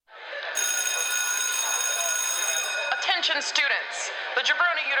Attention students, the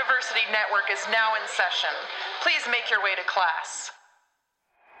Jabroni University Network is now in session. Please make your way to class.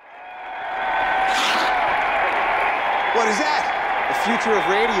 What is that? The future of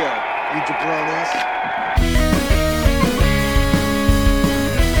radio, you jabronis.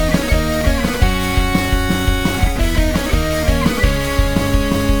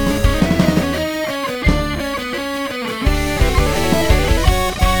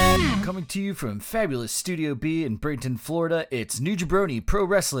 Coming to you from fabulous Studio B in Bradenton, Florida, it's New Jabroni Pro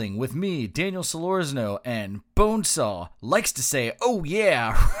Wrestling with me, Daniel Solorzano, and Bonesaw likes to say, oh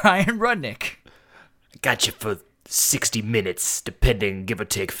yeah, Ryan Rudnick. Got you for 60 minutes, depending, give or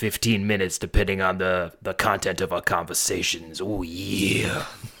take 15 minutes, depending on the content of our conversations. Oh yeah.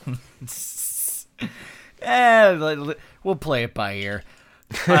 We'll play it by ear.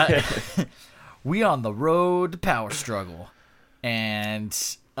 We on the road to Power Struggle,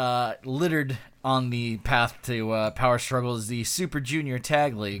 and littered on the path to Power Struggle is the Super Junior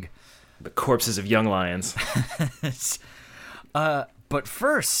Tag League. The corpses of young lions. But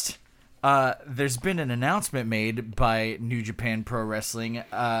first, there's been an announcement made by New Japan Pro Wrestling.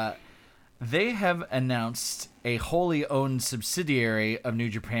 They have announced a wholly owned subsidiary of New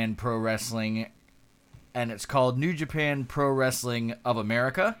Japan Pro Wrestling, and it's called New Japan Pro Wrestling of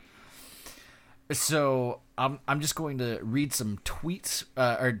America. So I'm just going to read some tweets,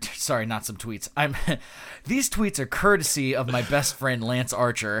 sorry, not some tweets. These tweets are courtesy of my best friend Lance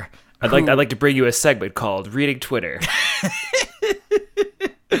Archer. I'd like to bring you a segment called Reading Twitter.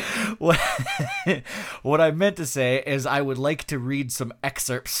 What I meant to say is I would like to read some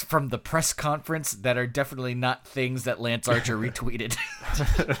excerpts from the press conference that are definitely not things that Lance Archer retweeted.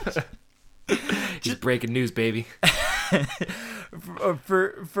 Just breaking news, baby.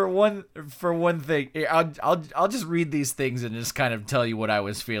 For one thing, I'll just read these things and just kind of tell you what I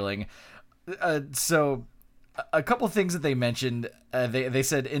was feeling. So, a couple things that they mentioned. They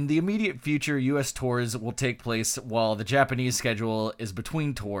said in the immediate future, U.S. tours will take place while the Japanese schedule is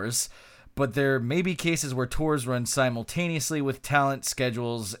between tours, but there may be cases where tours run simultaneously with talent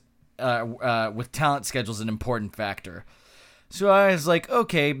schedules. With talent schedules an important factor. So I was like,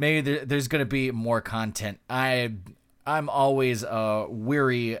 okay, maybe there's going to be more content. I'm always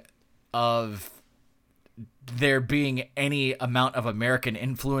weary of there being any amount of American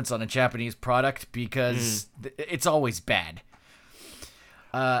influence on a Japanese product because it's always bad.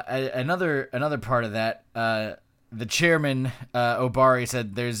 Another part of that, the chairman, Obari,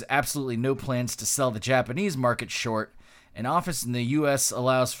 said there's absolutely no plans to sell the Japanese market short. An office in the U.S.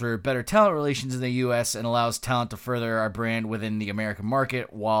 allows for better talent relations in the U.S. and allows talent to further our brand within the American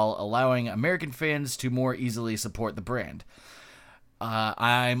market while allowing American fans to more easily support the brand.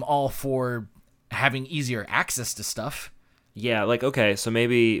 I'm all for having easier access to stuff. Yeah, like, okay, so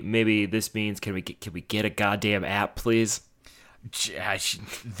maybe this means can we get a goddamn app, please?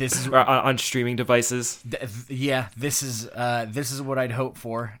 This is on streaming devices. This is what I'd hope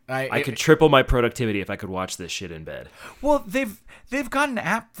for. I could triple my productivity if I could watch this shit in bed. Well, they've got an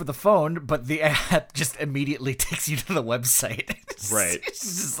app for the phone, but the app just immediately takes you to the website. Right. It's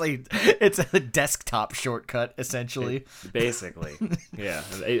just like it's a desktop shortcut essentially. Basically, yeah.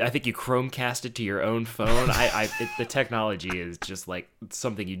 I think you Chromecast it to your own phone. The technology is just like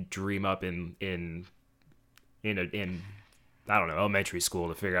something you dream up in I don't know, elementary school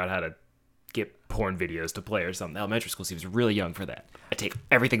to figure out how to get porn videos to play or something. Elementary school seems really young for that. I take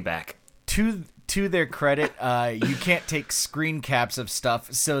everything back. To their credit, you can't take screen caps of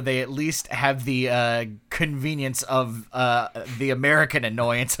stuff, so they at least have the convenience of the American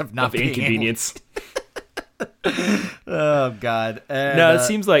annoyance of not being inconvenience. Oh God! And, no, this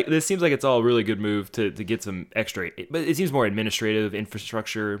seems like it's all a really good move to get some extra, but it seems more administrative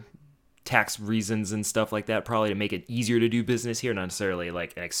infrastructure. Tax reasons and stuff like that, probably to make it easier to do business here, not necessarily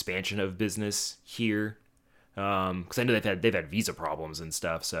like an expansion of business here. Because I know they've had visa problems and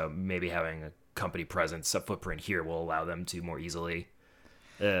stuff, so maybe having a company presence, a footprint here, will allow them to more easily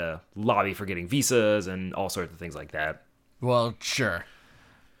lobby for getting visas and all sorts of things like that. Well, sure.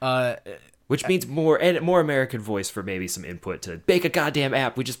 Which means more American voice for maybe some input to make a goddamn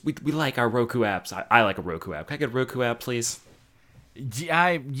app. We like our Roku apps. I like a Roku app. Can I get a Roku app, please?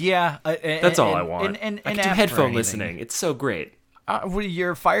 That's all I want. I can do headphone listening. It's so great.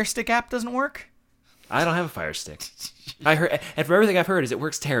 Your Fire Stick app doesn't work? I don't have a Fire Stick. I heard, and from everything I've heard, is it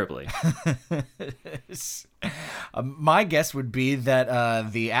works terribly. My guess would be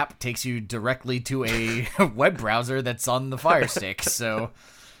that the app takes you directly to a web browser that's on the Fire Stick, so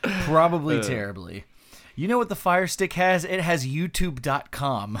probably terribly. You know what the Fire Stick has? It has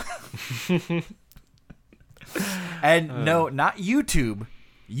YouTube.com. And no, not YouTube.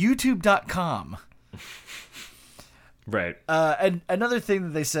 YouTube.com. Right. And another thing that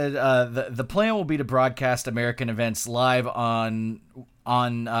they said, the plan will be to broadcast American events live on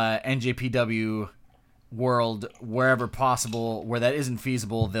NJPW World wherever possible. Where that isn't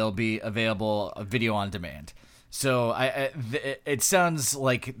feasible, they'll be available video on demand. So it sounds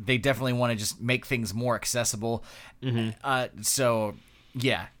like they definitely want to just make things more accessible. So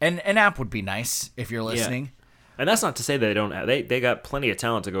yeah, and an app would be nice if you're listening. Yeah. And that's not to say they don't have, they got plenty of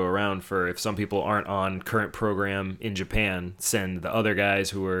talent to go around for if some people aren't on current program in Japan, send the other guys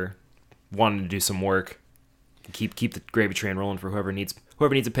who are wanting to do some work. Keep the gravy train rolling for whoever needs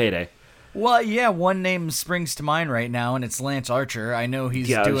a payday. Well, yeah, one name springs to mind right now, and it's Lance Archer. I know he's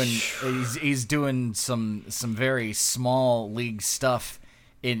doing some very small league stuff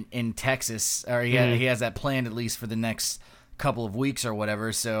in Texas, or he has that planned at least for the next couple of weeks or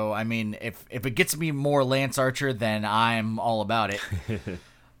whatever. So I mean, if it gets me more Lance Archer, then I'm all about it.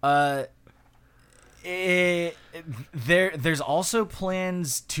 There's also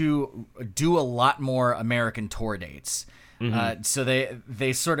plans to do a lot more American tour dates. So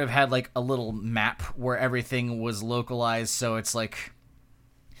they sort of had like a little map where everything was localized. So it's like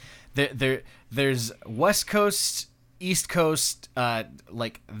there's West Coast, East Coast,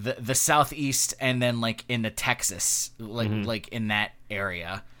 like the Southeast, and then like into Texas, like in that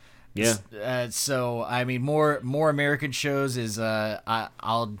area. Yeah. So I mean, more American shows is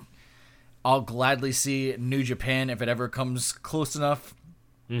I'll gladly see New Japan if it ever comes close enough.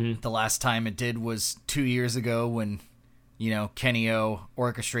 The last time it did was 2 years ago when, Kenny O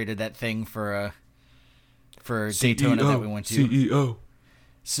orchestrated that thing for Daytona that we went to. CEO.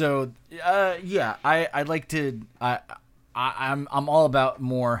 So, yeah, I'd like to. I'm all about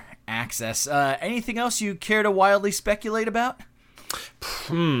more access. Anything else you care to wildly speculate about?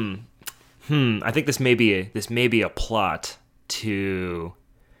 I think this may be a plot to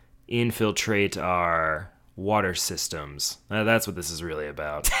infiltrate our water systems. That's what this is really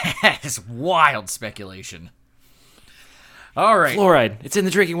about. That is wild speculation. All right. Fluoride. It's in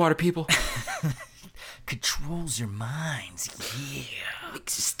the drinking water, people. Controls your minds. Yeah.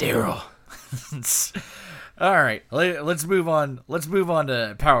 Makes you sterile. All right. Let's move on. Let's move on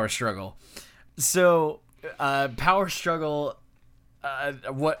to Power Struggle. So, Power Struggle,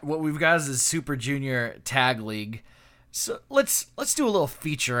 what we've got is a Super Junior Tag League. So let's do a little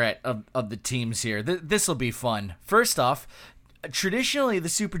featurette of the teams here. This will be fun. First off, traditionally the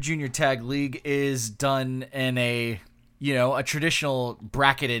Super Junior Tag League is done in a traditional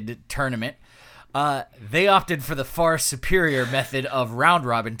bracketed tournament. They opted for the far superior method of round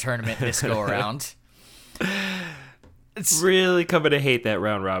robin tournament this go around. It's really coming to hate that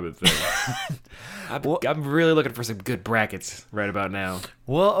round robin thing. I'm really looking for some good brackets right about now.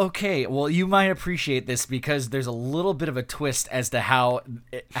 Well, okay. Well, you might appreciate this because there's a little bit of a twist as to how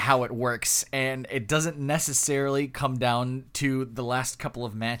it works, and it doesn't necessarily come down to the last couple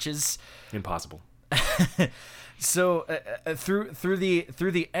of matches. Impossible. So through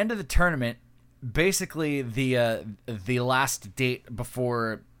the end of the tournament, basically the last date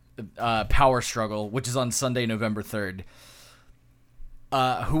before Power Struggle, which is on Sunday, November 3rd.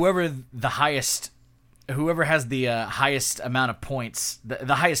 Whoever has the highest amount of points,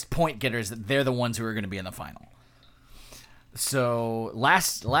 the highest point getters, they're the ones who are going to be in the final. So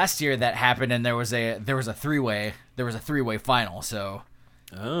last year that happened, and there was a three-way final. So,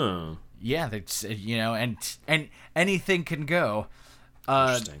 yeah, that's and anything can go.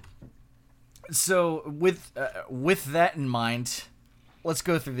 Interesting. So with that in mind, let's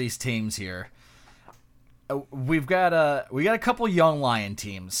go through these teams here. We got a couple Young Lion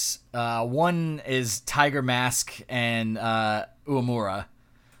teams. One is Tiger Mask and Uemura.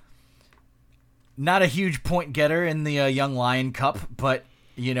 Not a huge point getter in the Young Lion Cup, but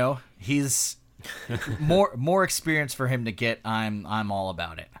he's more experience for him to get. I'm all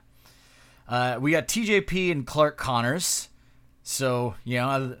about it. We got TJP and Clark Connors. So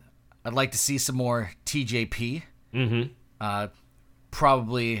I'd like to see some more TJP.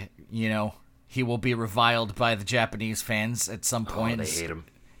 Probably he will be reviled by the Japanese fans at some point. Oh, they hate him.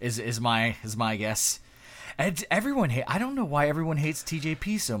 Is my guess. And everyone I don't know why everyone hates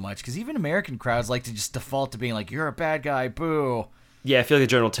TJP so much, because even American crowds like to just default to being like, "You're a bad guy, boo." Yeah, I feel like the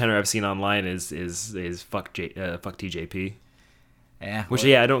general tenor I've seen online is fuck TJP. Yeah. Which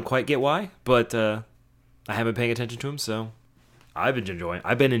I don't quite get why, but I haven't been paying attention to him, so I've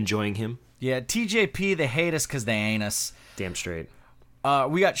been enjoying him. Yeah, TJP, they hate us because they ain't us. Damn straight.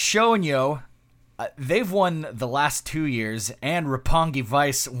 We got Sho and Yo. They've won the last 2 years, and Roppongi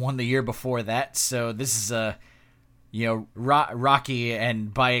Vice won the year before that. So this is Rocky,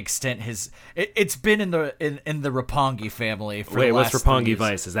 and by extent it's been in the Roppongi family for the what's last Roppongi 3 years.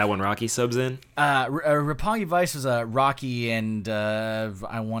 Vice? Is that when Rocky subs in? Roppongi Vice was Rocky and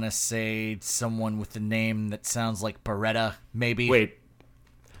I want to say someone with a name that sounds like Beretta, maybe. Wait,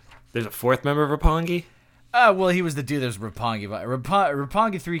 there's a 4th member of Roppongi? Well, he was the dude that was Roppongi.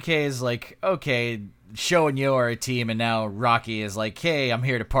 Roppongi 3K is like, okay, Sho and Yo are a team, and now Rocky is like, hey, I'm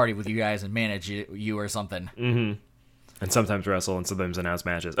here to party with you guys and manage you or something. Mm-hmm. And sometimes wrestle and sometimes announce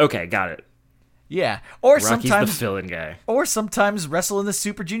matches. Okay, got it. Yeah, or Rocky's sometimes the fill-in guy. Or sometimes wrestle in the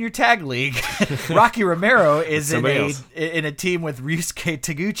Super Junior Tag League. Rocky Romero is in a team with Ryusuke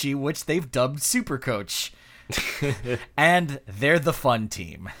Taguchi, which they've dubbed Super Coach, and they're the fun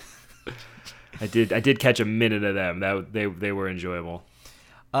team. I did catch a minute of them. They were enjoyable.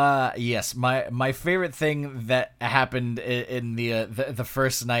 Yes, my favorite thing that happened in the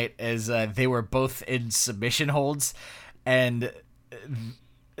first night is they were both in submission holds, and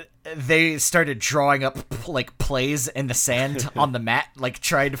they started drawing up like plays in the sand on the mat, like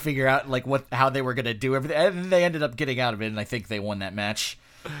trying to figure out like how they were gonna do everything, and they ended up getting out of it, and I think they won that match.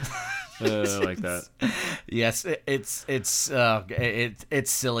 I like that. Yes, it's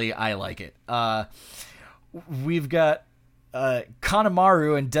silly. I like it. We've got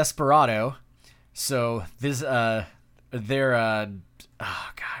Kanemaru and Desperado. So this they're oh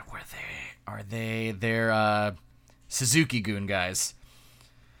god, where are they? They're Suzuki-gun guys.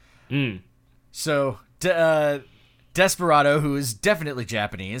 So Desperado, who is definitely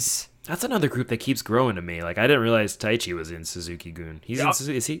Japanese. That's another group that keeps growing to me. Like, I didn't realize Taichi was in Suzuki-gun. He's in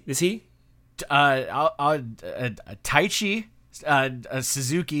Suzuki. Is he? Taichi,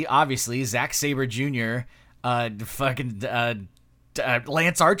 Suzuki, obviously, Zack Sabre Jr.,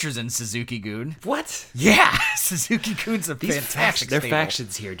 Lance Archer's in Suzuki-gun. What? Yeah, Suzuki-gun's a fantastic Their stable.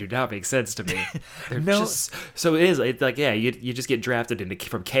 factions here do not make sense to me. They're No. So it is. It's like, yeah, you just get drafted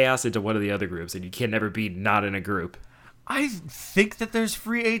from Chaos into one of the other groups, and you can never be not in a group. I think that there's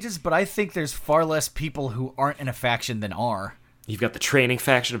free agents, but I think there's far less people who aren't in a faction than are. You've got the training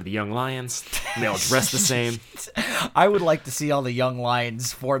faction of the Young Lions. And they all dress the same. I would like to see all the Young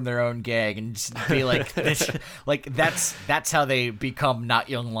Lions form their own gang and just be like, that's how they become not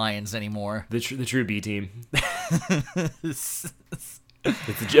Young Lions anymore. The true B team. It's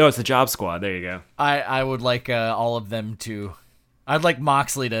the Job Squad. There you go. I would like all of them to. I'd like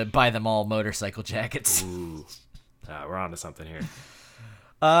Moxley to buy them all motorcycle jackets. Ooh, we're on to something here.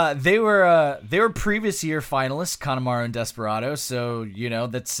 They were previous year finalists, Kanemaru and Desperado. So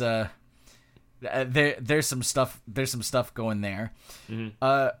that's there's some stuff going there.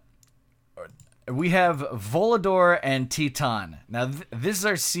 Mm-hmm. We have Volador and Titan. Now this is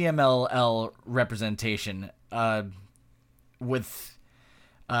our CMLL representation. With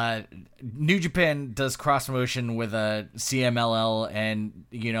New Japan does cross promotion with a CMLL, and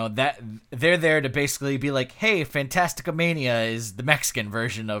that they're there to basically be like, hey, Fantastica Mania is the Mexican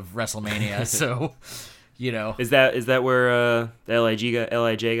version of WrestleMania. So is that where the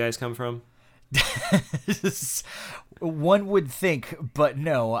LIJ guys come from? One would think, but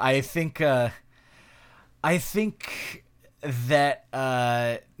no. I think that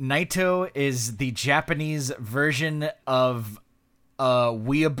Naito is the Japanese version of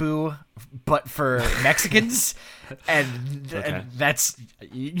Weeaboo, but for Mexicans, and that's,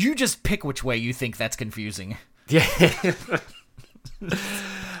 you just pick which way you think that's confusing. Yeah.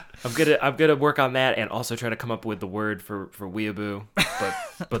 I'm gonna work on that and also try to come up with the word for weeaboo,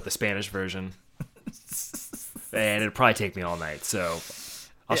 but the Spanish version. And it'll probably take me all night, so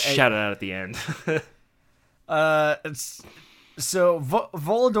I'll shout it out at the end. So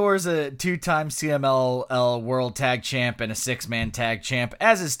Volador's a 2-time CMLL World Tag Champ and a 6-man tag champ,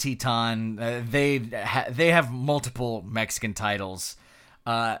 as is Titan. They have multiple Mexican titles.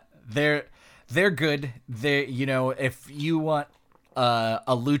 They're good. They if you want a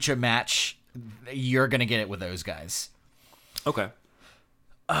lucha match, you're gonna get it with those guys. Okay.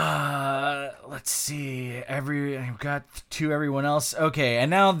 Let's see. I've got everyone else. Okay,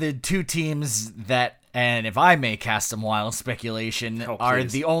 and now the 2 teams that, and if I may cast some wild speculation, are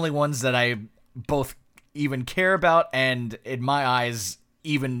the only ones that I both even care about and, in my eyes,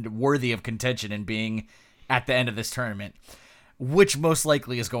 even worthy of contention in being at the end of this tournament, which most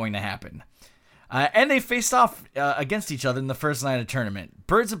likely is going to happen. And they faced off against each other in the first night of the tournament.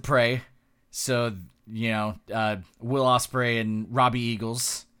 Birds of Prey, so, Will Ospreay and Robbie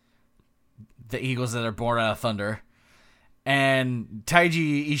Eagles, the Eagles that are born out of thunder, and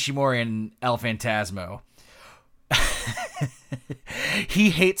Taiji Ishimori and El Phantasmo.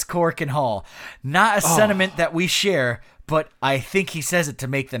 He hates Korakuen Hall. Not a sentiment that we share, but I think he says it to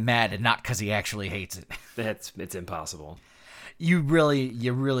make them mad and not because he actually hates it. It's impossible. You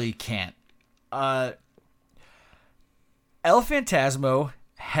really can't. El Phantasmo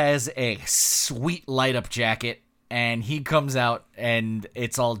has a sweet light up jacket, and he comes out and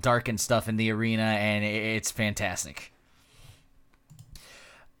it's all dark and stuff in the arena, and it's fantastic.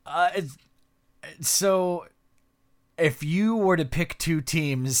 So if you were to pick two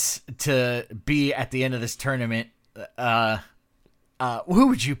teams to be at the end of this tournament, who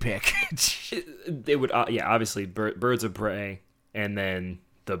would you pick? It would, obviously Birds of Prey, and then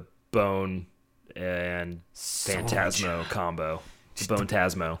the Bone and Phantasmo combo. Bone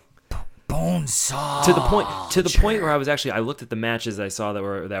Tasmo. Bone Saw. To the point where I looked at the matches I saw that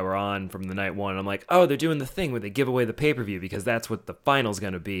were on from the night one. And I'm like, oh, they're doing the thing where they give away the pay-per-view because that's what the final's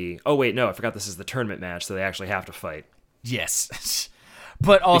going to be. Oh wait, no, I forgot this is the tournament match, so they actually have to fight. Yes.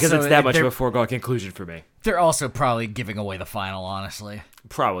 But also because it's that much of a foregone conclusion for me. They're also probably giving away the final, honestly.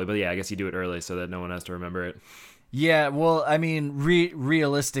 Probably, but yeah, I guess you do it early so that no one has to remember it. Yeah, well, I mean,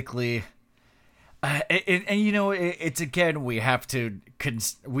 realistically, it's again we have to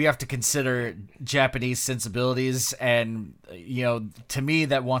consider Japanese sensibilities, and to me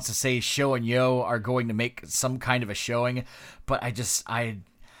that wants to say Sho and Yo are going to make some kind of a showing, but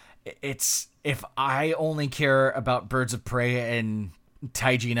if I only care about Birds of Prey and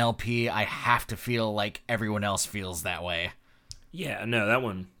Taiji and LP, I have to feel like everyone else feels that way. Yeah, no, that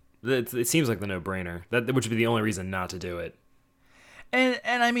one, it seems like the no-brainer. That which would be the only reason not to do it. And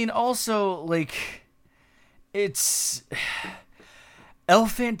I mean, also, like, it's... El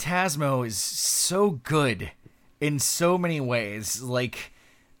Phantasmo is so good in so many ways. Like,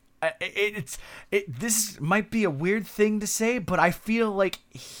 this might be a weird thing to say, but I feel like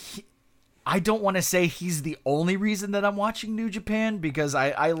I don't want to say he's the only reason that I'm watching New Japan, because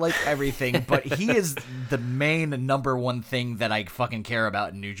I like everything, but he is the main number one thing that I fucking care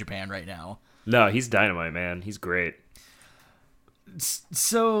about in New Japan right now. No, he's dynamite, man. He's great.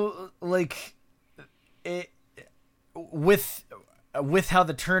 So, like, with how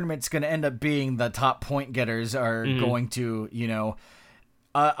the tournament's going to end up being, the top point getters are going to,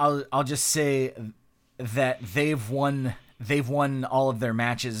 I'll just say that they've won all of their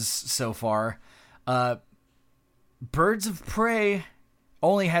matches so far. Birds of Prey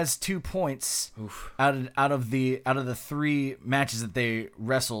only has 2 points out of the 3 matches that they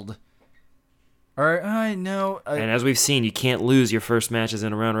wrestled. Or no. And as we've seen, you can't lose your first matches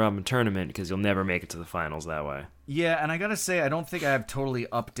in a round robin tournament because you'll never make it to the finals that way. Yeah, and I gotta say, I don't think I have totally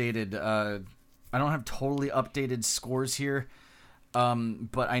updated. I don't have totally updated scores here,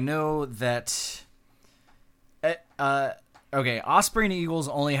 but I know that. Okay, Osprey and Eagles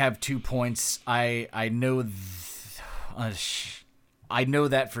only have 2 points. I know. I know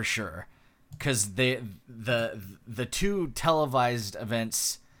that for sure, because the 2 televised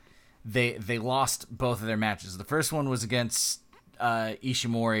events. They lost both of their matches. The first one was against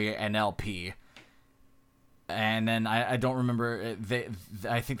Ishimori and LP, and then I don't remember.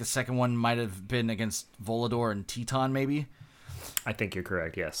 I think the second one might have been against Volador and Teton, maybe. I think you're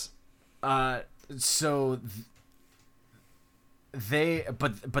correct. Yes. So they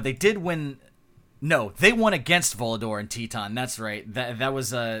they did win. No, they won against Volador and Teton. That's right. That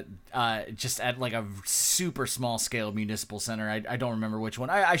was just at like a super small scale municipal center. I don't remember which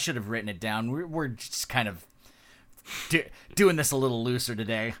one. I should have written it down. We're just kind of doing this a little looser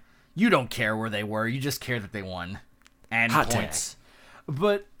today. You don't care where they were. You just care that they won and hot points.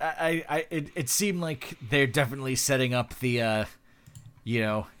 But it seemed like they're definitely setting up the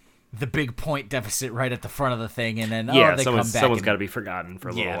the big point deficit right at the front of the thing, and then they come back. Someone's got to be forgotten for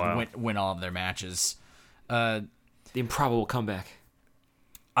a little while. Win all of their matches. The improbable comeback.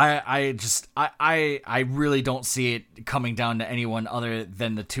 I really don't see it coming down to anyone other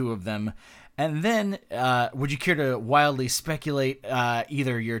than the 2 of them. And then, would you care to wildly speculate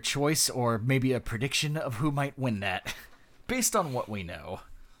either your choice or maybe a prediction of who might win that, based on what we know?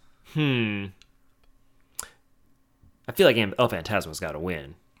 I feel like El Phantasmo's got to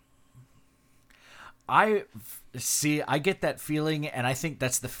win. I get that feeling, and I think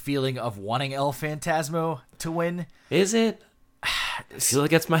that's the feeling of wanting El Phantasmo to win. Is it? I feel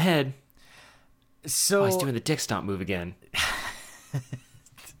like that's my head. So he's doing the dick stomp move again.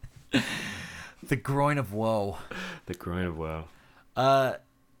 The groin of woe. The groin of woe.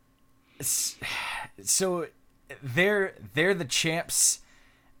 So they're the champs,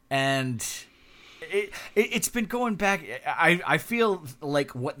 and it's been going back. I feel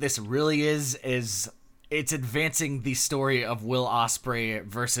like what this really is it's advancing the story of Will Ospreay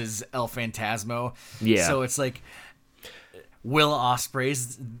versus El Phantasmo. Yeah. So it's like Will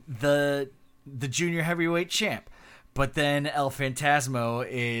Ospreay's the junior heavyweight champ, But then El Phantasmo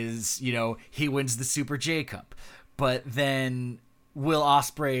is, he wins the Super J Cup. But then Will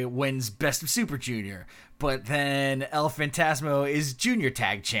Ospreay wins Best of Super Junior. But then El Phantasmo is Junior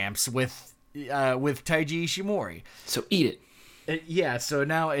Tag Champs with Taiji Ishimori. So eat it. Yeah, so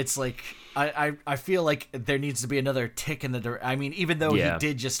now it's like I feel like there needs to be another tick in the I mean, even though he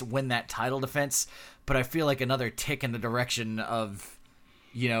did just win that title defense, but I feel like another tick in the direction of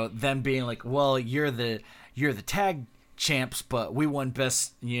them being like, well, you're the tag champs, but we won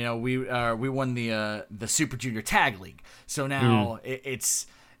best, we won the Super Junior Tag League. So now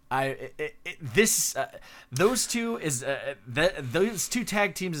those two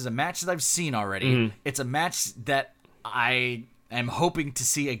tag teams is a match that I've seen already. It's a match that I am hoping to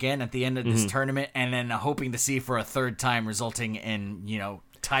see again at the end of this tournament, and then hoping to see for a third time, resulting in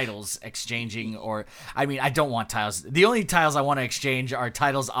titles exchanging. Or I don't want titles. The only titles I want to exchange are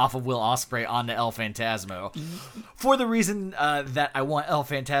titles off of Will Ospreay onto El Phantasmo, for the reason that I want El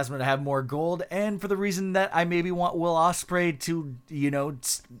Phantasmo to have more gold, and for the reason that I maybe want Will Ospreay to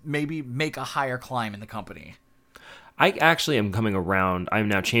maybe make a higher climb in the company. I actually am coming around. I'm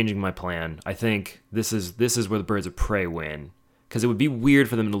now changing my plan. I think this is where the Birds of Prey win, because it would be weird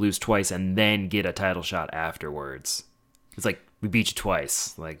for them to lose twice and then get a title shot afterwards. It's like, we beat you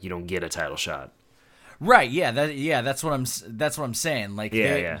twice, like you don't get a title shot. Right? Yeah. That's what I'm saying. Like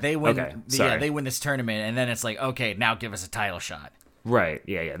they win. Okay, they win this tournament, and then it's like, okay, now give us a title shot. Right.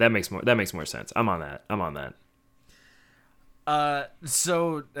 Yeah. That makes more sense. I'm on that.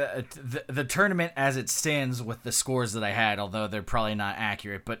 So the tournament as it stands, with the scores that I had, although they're probably not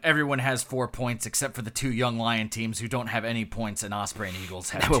accurate, but everyone has 4 points except for the 2 Young Lion teams who don't have any points, and Ospreay and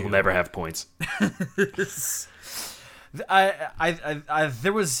Eagles have 2. Will never have points.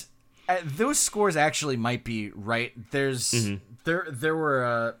 There was those scores actually might be right. There's there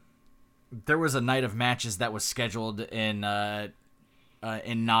was a night of matches that was scheduled in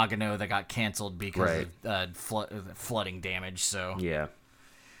Nagano that got canceled because of flooding damage. So yeah.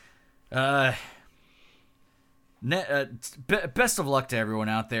 Best of luck to everyone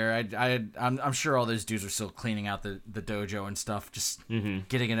out there. I'm sure all those dudes are still cleaning out the dojo and stuff, just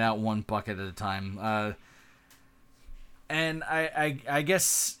getting it out one bucket at a time. And I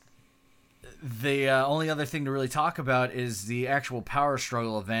guess the only other thing to really talk about is the actual Power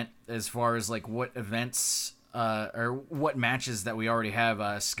Struggle event, as far as like what events or what matches that we already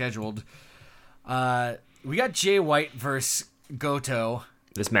have scheduled. We got Jay White versus Goto.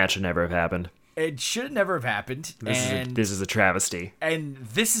 This match should never have happened. It should never have happened. This is a travesty. And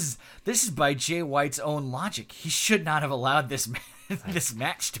this is by Jay White's own logic. He should not have allowed this this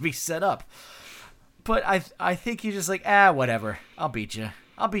match to be set up. But I think he's just like, whatever. I'll beat you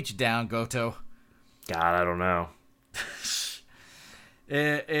down, Goto. God, I don't know.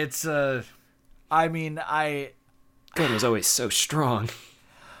 Goto's always so strong.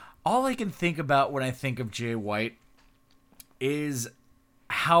 All I can think about when I think of Jay White is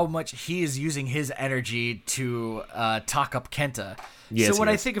how much he is using his energy to talk up Kenta. Yes, so when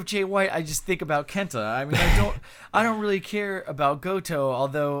I think of Jay White, I just think about Kenta. I mean, I don't really care about Goto,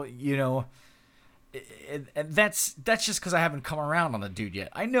 although and that's just because I haven't come around on the dude yet.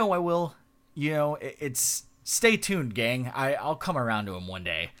 I know I will. It's stay tuned, gang. I'll come around to him one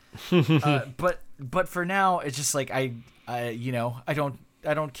day. But for now, it's just like I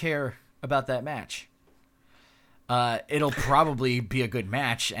don't care about that match. It'll probably be a good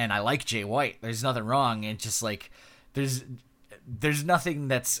match, and I like Jay White. There's nothing wrong. It's just like there's nothing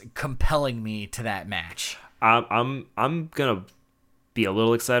that's compelling me to that match. I'm gonna be a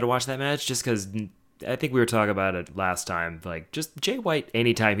little excited to watch that match, just because I think we were talking about it last time. Like, just Jay White,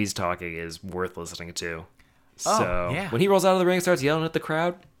 anytime he's talking, is worth listening to. So when he rolls out of the ring and starts yelling at the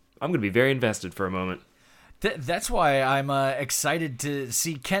crowd, I'm going to be very invested for a moment. That's why I'm excited to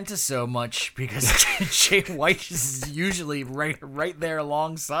see Kenta so much, because Jay White is usually right there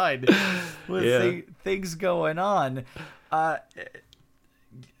alongside with things going on.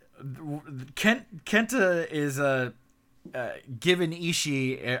 Kenta is giving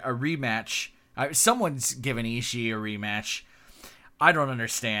Ishii a rematch. Someone's given Ishii a rematch. I don't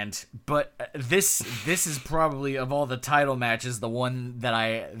understand, but this is probably, of all the title matches, the one that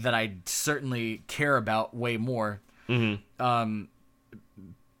I certainly care about way more. Mm-hmm.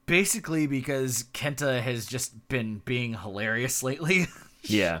 Basically because Kenta has just been being hilarious lately.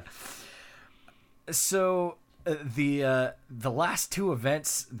 Yeah. So the last 2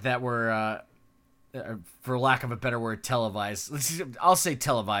 events that were, for lack of a better word, televised. I'll say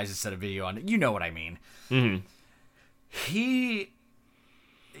televised instead of video on it. You know what I mean. Mm-hmm. He.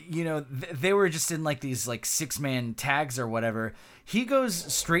 They were just in like these like 6-man tags or whatever. He goes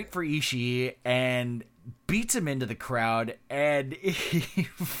straight for Ishii and beats him into the crowd, and he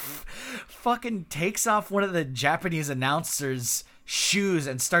fucking takes off one of the Japanese announcers' shoes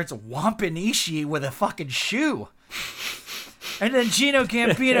and starts whomping Ishii with a fucking shoe. And then Gino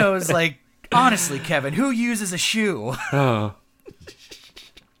Gambino is like, honestly, Kevin, who uses a shoe? Oh.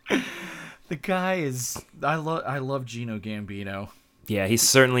 The guy is... I love Gino Gambino. Yeah, he's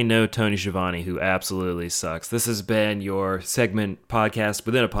certainly no Tony Schiavone, who absolutely sucks. This has been your segment podcast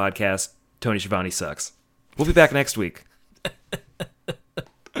within a podcast. Tony Schiavone sucks. We'll be back next week.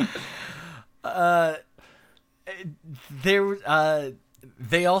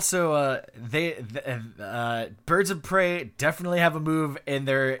 They also Birds of Prey definitely have a move in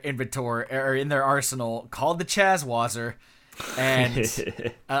their inventory or in their arsenal called the Chazwazzer,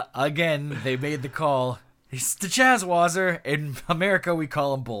 and again they made the call. It's the Chazwazzer. In America, we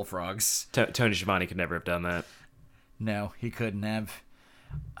call them bullfrogs. Tony Schiavone could never have done that. No, he couldn't have.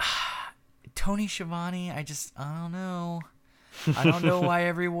 Tony Schiavone, I don't know. I don't know why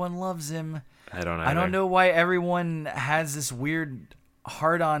everyone loves him. I don't know. I don't know why everyone has this weird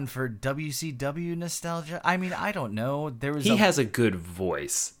hard-on for WCW nostalgia. I mean, I don't know. He has a good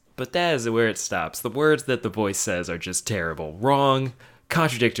voice, but that is where it stops. The words that the voice says are just terrible. Wrong,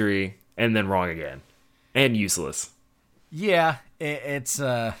 contradictory, and then wrong again. And useless. Yeah, it's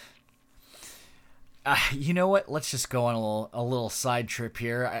you know what? Let's just go on a little side trip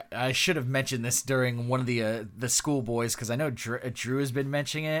here. I should have mentioned this during one of the schoolboys because I know Drew has been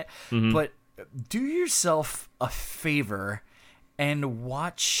mentioning it. Mm-hmm. But do yourself a favor and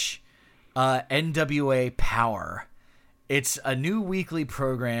watch NWA Power. It's a new weekly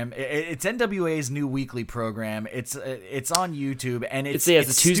program. It's NWA's new weekly program. It's on YouTube and it's a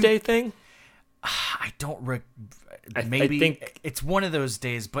Tuesday thing. I don't. Maybe I think it's one of those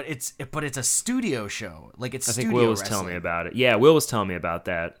days, but it's a studio show. Like it's. I think studio Will was wrestling. telling me about it. Yeah, Will was telling me about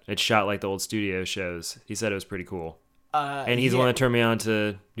that. It's shot like the old studio shows. He said it was pretty cool. And he's the one that turned me on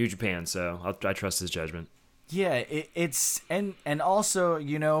to New Japan, so I trust his judgment. Yeah, it's and also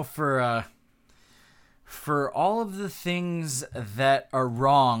for all of the things that are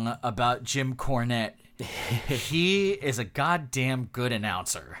wrong about Jim Cornette, he is a goddamn good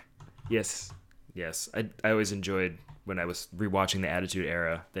announcer. Yes. I always enjoyed when I was rewatching the Attitude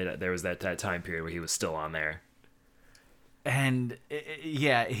Era that there was that time period where he was still on there. And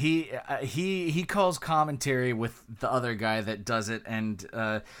yeah, he calls commentary with the other guy that does it, and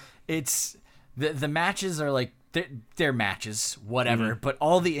it's the matches are like they're matches, whatever. Mm-hmm. But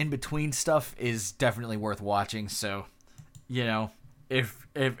all the in between stuff is definitely worth watching. So,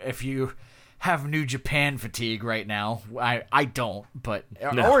 if you have New Japan fatigue right now, I don't, but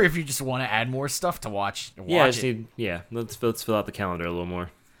no. Or if you just want to add more stuff to watch let's fill out the calendar a little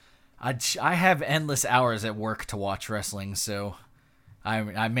more. I have endless hours at work to watch wrestling, so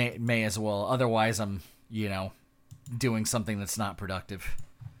I may as well. Otherwise, I'm doing something that's not productive,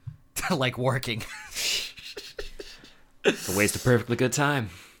 like working. It's a waste of perfectly good time.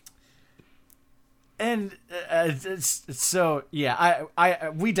 And so yeah,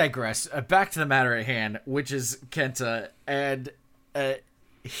 we digress. Back to the matter at hand, which is Kenta, and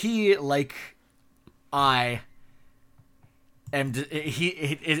he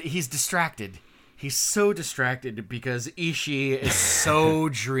he's distracted. He's so distracted because Ishii is so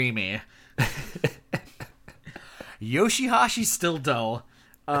dreamy. Yoshihashi's still dull,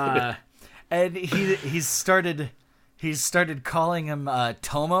 and he's started calling him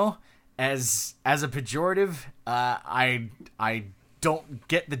Tomo. As a pejorative, I don't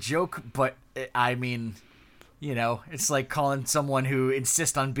get the joke, but I mean, it's like calling someone who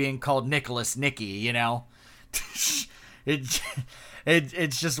insists on being called Nicholas Nicky,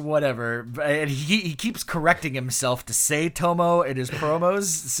 It's just whatever. And he keeps correcting himself to say Tomo in his promos,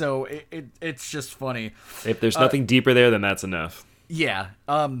 so it's just funny. If there's nothing deeper there, then that's enough. Yeah.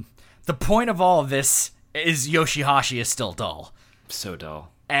 The point of all of this is Yoshihashi is still dull. So dull.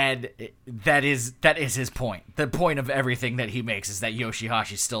 And that is his point. The point of everything that he makes is that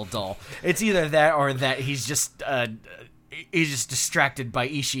Yoshihashi's still dull. It's either that or that he's just distracted by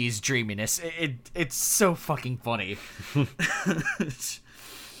Ishii's dreaminess. It's so fucking funny.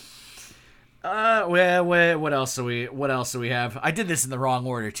 What else do we have? I did this in the wrong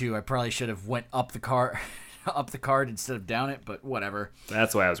order too. I probably should have went up the card instead of down it, but whatever.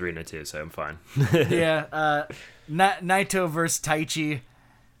 That's why I was reading it too, so I'm fine. Yeah, Naito versus Taichi.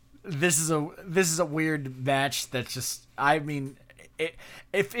 This is a weird match that's just, I mean,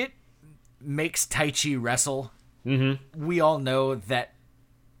 if it makes Taichi wrestle, mm-hmm. we all know that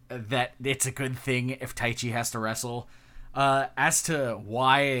it's a good thing if Taichi has to wrestle. As to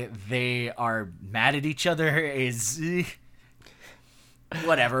why they are mad at each other is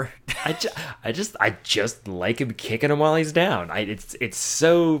whatever. I just like him kicking him while he's down. It's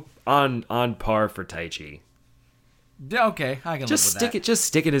so on par for Taichi. Okay, I can Just live with that. just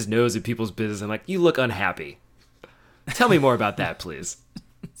sticking his nose in people's business and like, you look unhappy. Tell me more about that, please.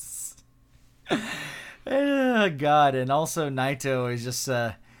 Oh, God, and also Naito is just,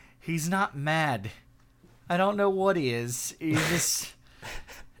 he's not mad. I don't know what he is. He's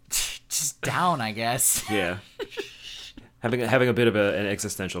just down, I guess. Yeah. Having a bit of an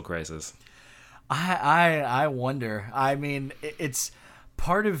existential crisis. I wonder. I mean, it's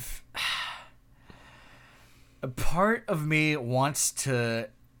part of me wants to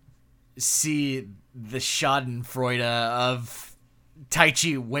see the Schadenfreude of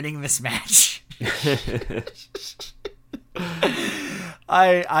Taichi winning this match.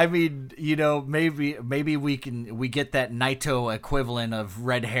 I mean, you know, maybe we get that Naito equivalent of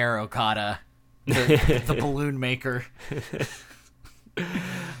red hair Okada, the balloon maker.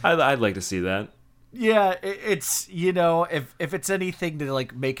 I'd like to see that. Yeah, it's, you know, if it's anything to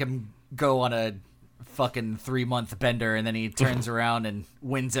like make him go on a fucking 3-month bender and then he turns around and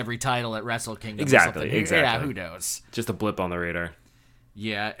wins every title at Wrestle Kingdom. Exactly. Yeah, who knows? Just a blip on the radar.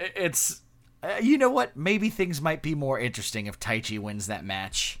 Yeah, it's you know what? Maybe things might be more interesting if Taichi wins that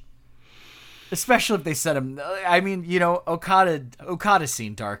match. Especially if they set him. I mean, you know, Okada's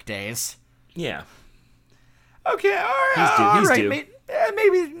seen dark days. Yeah. Okay, all right. He's all due. right.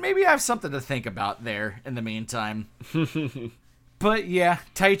 Maybe I have something to think about there in the meantime. But yeah,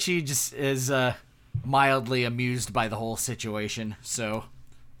 Taichi just is mildly amused by the whole situation. So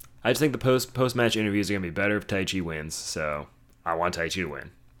I just think the post match interviews are gonna be better if Taichi wins. So I want Taichi to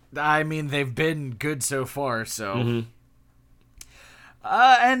win. I mean, they've been good so far. So,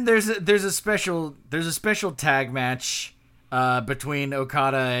 and there's a special tag match between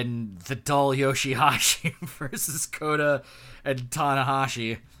Okada and the dull Yoshihashi versus Kota and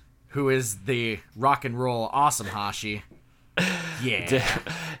Tanahashi, who is the rock and roll awesome Hashi. Yeah,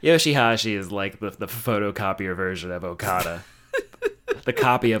 Yoshihashi is like the photocopier version of Okada. The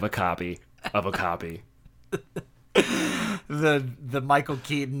copy of a copy of a copy. The Michael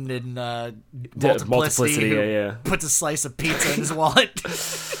Keaton in Multiplicity who yeah. puts a slice of pizza in his wallet.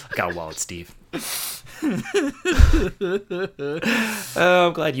 I got a wallet, Steve. Oh,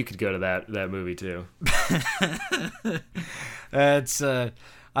 I'm glad you could go to that movie too. It's I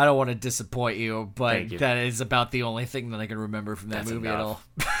don't want to disappoint you, but Thank you. that is about the only thing that I can remember from that That's movie enough.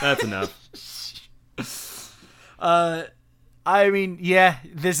 at all. That's enough. I mean, yeah,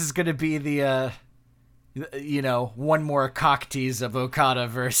 this is gonna be the you know, one more cock tease of Okada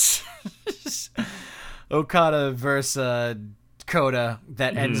versus Kota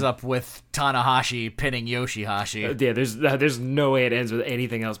that ends up with Tanahashi pinning Yoshihashi. Yeah, there's no way it ends with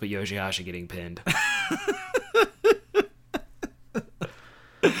anything else but Yoshihashi getting pinned.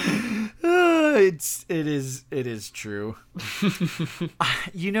 It is true.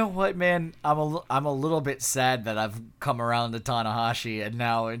 You know what, man? I'm a little bit sad that I've come around to Tanahashi, and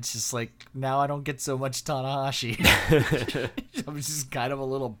now it's just like now I don't get so much Tanahashi. I'm just kind of a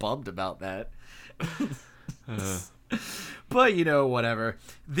little bummed about that. But you know, whatever.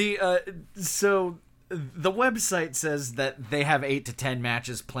 So the website says that they have 8 to 10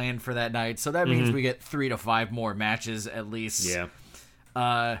 matches planned for that night, so that means we get 3 to 5 more matches at least.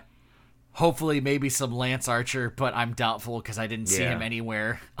 Yeah. Hopefully maybe some Lance Archer, but I'm doubtful because I didn't see him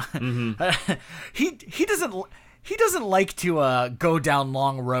anywhere. He doesn't like to go down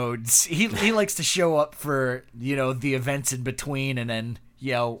long roads. He likes to show up for, you know, the events in between and then,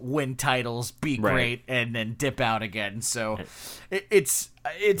 you know, win titles, be great, and then dip out again. So it's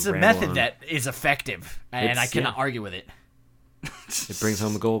a method on. that is effective, and I cannot argue with it. It brings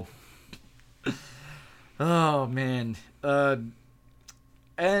home the gold. Oh man.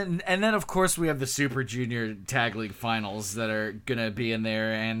 And then of course we have the Super Junior Tag League Finals that are gonna be in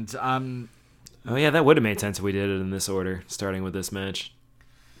there, and Oh yeah, that would have made sense if we did it in this order, starting with this match.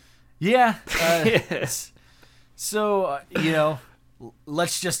 yeah. So you know,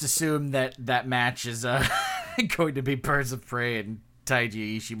 let's just assume that match is going to be Birds of Prey and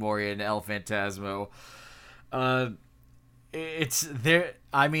Taiji Ishimori and El Phantasmo. It's there.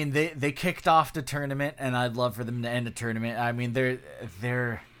 I mean, they kicked off the tournament, and I'd love for them to end the tournament. I mean,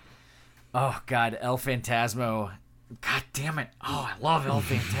 they're oh god, El Phantasmo, god damn it! Oh, I love El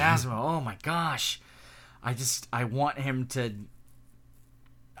Phantasmo. Oh my gosh, I want him to.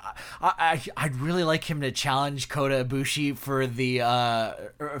 I'd really like him to challenge Kota Ibushi for the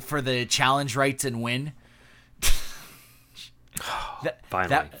challenge rights and win.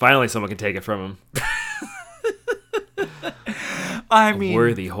 Finally, someone can take it from him. I mean,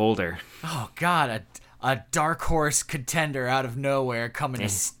 Worthy holder. oh god, a dark horse contender out of nowhere coming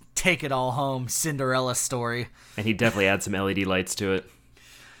to take it all home. Cinderella story. And he definitely adds some LED lights to it.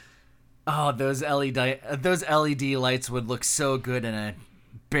 Oh, those LED lights would look so good in a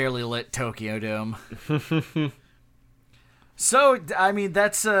barely lit Tokyo Dome. So, I mean,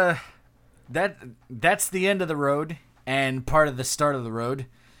 that's the end of the road and part of the start of the road.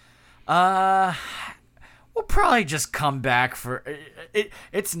 We'll probably just come back for it.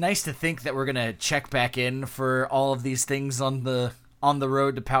 It's nice to think that we're gonna check back in for all of these things on the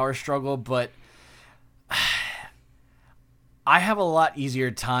road to Power Struggle, but I have a lot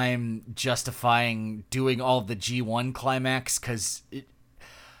easier time justifying doing all of the G1 climax because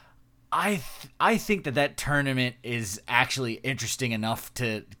I think that tournament is actually interesting enough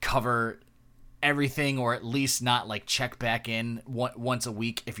to cover everything, or at least not like check back in once a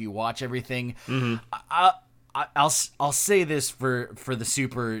week if you watch everything. Mm-hmm. I'll say this for the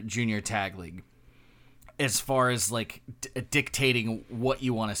Super Junior Tag League, as far as like dictating what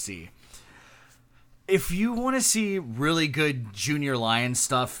you want to see. If you want to see really good Junior Lion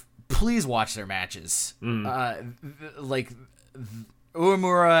stuff, please watch their matches. Like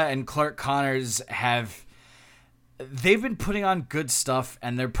Uemura and Clark Connors they've been putting on good stuff,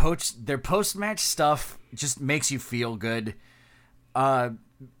 and their post-match stuff just makes you feel good.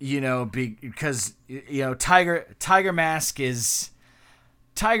 Because Tiger Mask is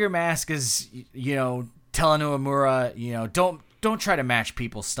telling Uemura, don't try to match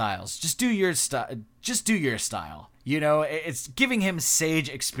people's styles. Just do your style. It's giving him sage,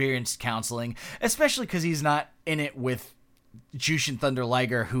 experienced counseling, especially because he's not in it with Jushin Thunder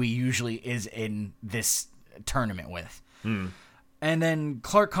Liger, who he usually is in this tournament with. And then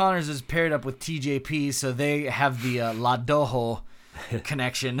Clark Connors is paired up with TJP, so they have the La Dojo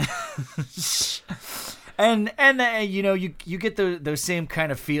connection. and you get those same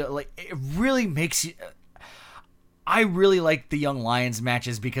kind of feel. Like, it really makes you. I really like the Young Lions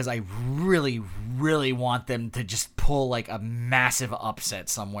matches because I really, really want them to just pull like a massive upset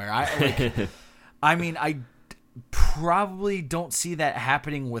somewhere. I probably don't see that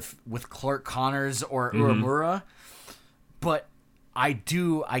happening with Clark Connors or Uemura, but I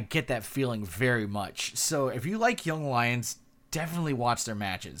get that feeling very much. So if you like Young Lions, definitely watch their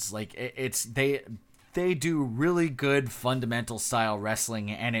matches. Like, they do really good fundamental style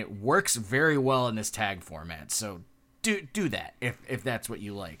wrestling, and it works very well in this tag format. So do that if that's what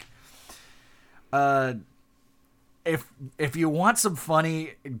you like. If you want some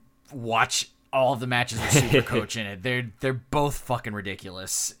funny, watch all the matches with Super Coach in it. They're both fucking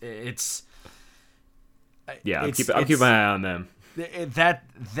ridiculous. I'll keep my eye on them.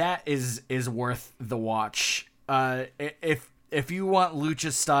 That is worth the watch. If you want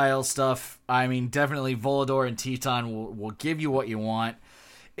lucha style stuff, I mean, definitely Volador and Teton will give you what you want.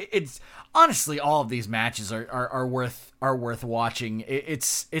 It's honestly, all of these matches are worth watching.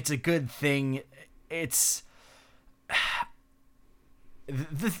 It's a good thing. It's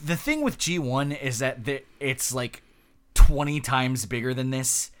the thing with G1 is that it's like 20 times bigger than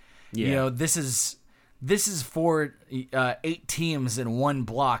this. Yeah. This is for 8 teams in one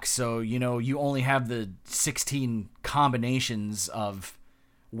block, so you only have the 16 combinations of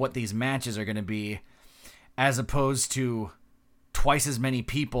what these matches are going to be, as opposed to twice as many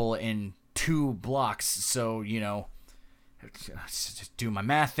people in 2 blocks. So just do my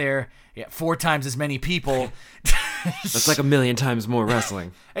math there. Yeah, 4 times as many people. That's like 1,000,000 times more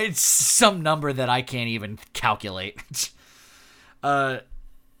wrestling. It's some number that I can't even calculate.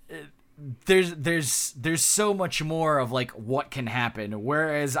 There's so much more of like what can happen,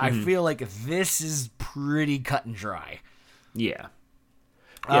 whereas I feel like this is pretty cut and dry. Yeah.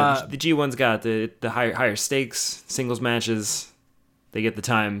 The G1's got the higher stakes singles matches. They get the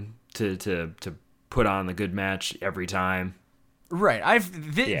time to put on the good match every time. Right.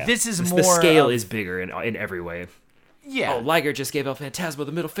 This is more. The scale is bigger in every way. Yeah. Oh, Liger just gave El Phantasmo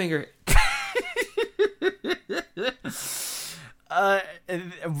the middle finger.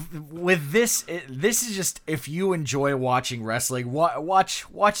 With this is just, if you enjoy watching wrestling, watch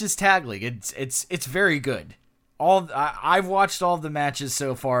this tag league. It's very good. I've watched all the matches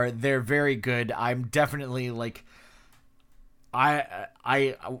so far. They're very good. I'm definitely like, I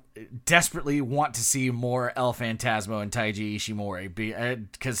desperately want to see more El Phantasmo and Taiji Ishimori,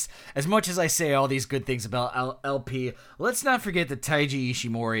 because as much as I say all these good things about LP, let's not forget that Taiji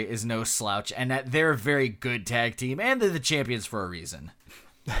Ishimori is no slouch, and that they're a very good tag team, and they're the champions for a reason.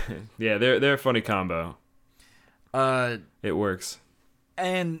 Yeah, they're a funny combo. It works.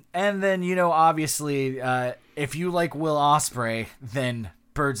 And then obviously, if you like Will Ospreay, then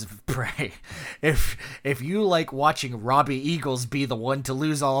Birds of Prey. If you like watching Robbie Eagles be the one to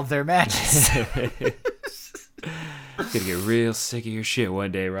lose all of their matches, Gonna get real sick of your shit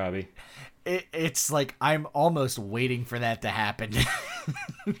one day, Robbie. It's like I'm almost waiting for that to happen.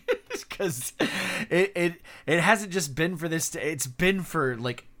 Because it hasn't just been for this. It's been for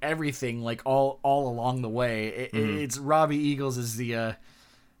like everything, like all along the way. It's Robbie Eagles is the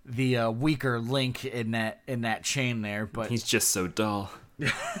weaker link in that chain there, but he's just so dull.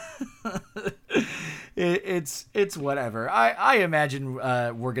 It's whatever. I imagine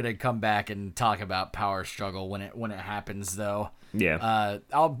we're gonna come back and talk about Power Struggle when it happens, though. Yeah.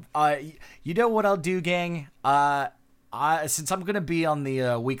 You know what I'll do, gang? Since I'm gonna be on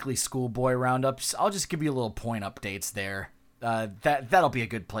the weekly schoolboy roundups, I'll just give you a little point updates there. That'll be a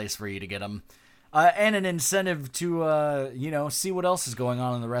good place for you to get them. And an incentive to see what else is going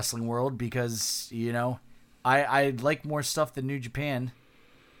on in the wrestling world, because I like more stuff than New Japan.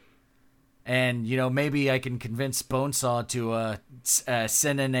 And maybe I can convince Bonesaw to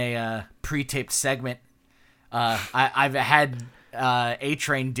send in a pre-taped segment. I've had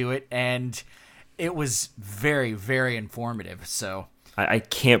A-Train do it, and it was very, very informative. So I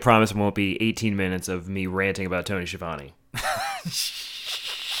can't promise it won't be 18 minutes of me ranting about Tony Schiavone.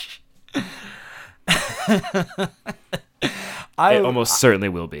 It almost certainly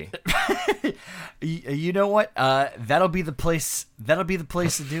will be. You know what? That'll be the place. That'll be the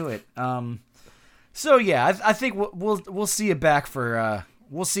place to do it. So yeah, I think we'll see it back for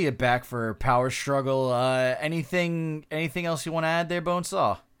Power Struggle. Anything else you want to add there,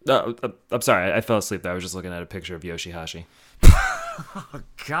 Bonesaw? I'm sorry, I fell asleep there. I was just looking at a picture of Yoshihashi. Oh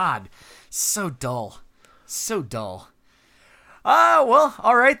God, so dull, so dull. Well,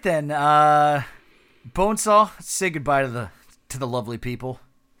 all right then. Bonesaw, say goodbye to the lovely people.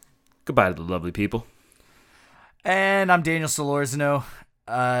 Goodbye to the lovely people. And I'm Daniel Solorzano.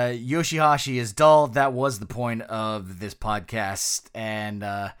 Yoshihashi is dull. That was the point of this podcast. And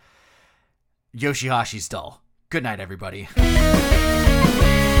Yoshihashi's dull. Good night, everybody.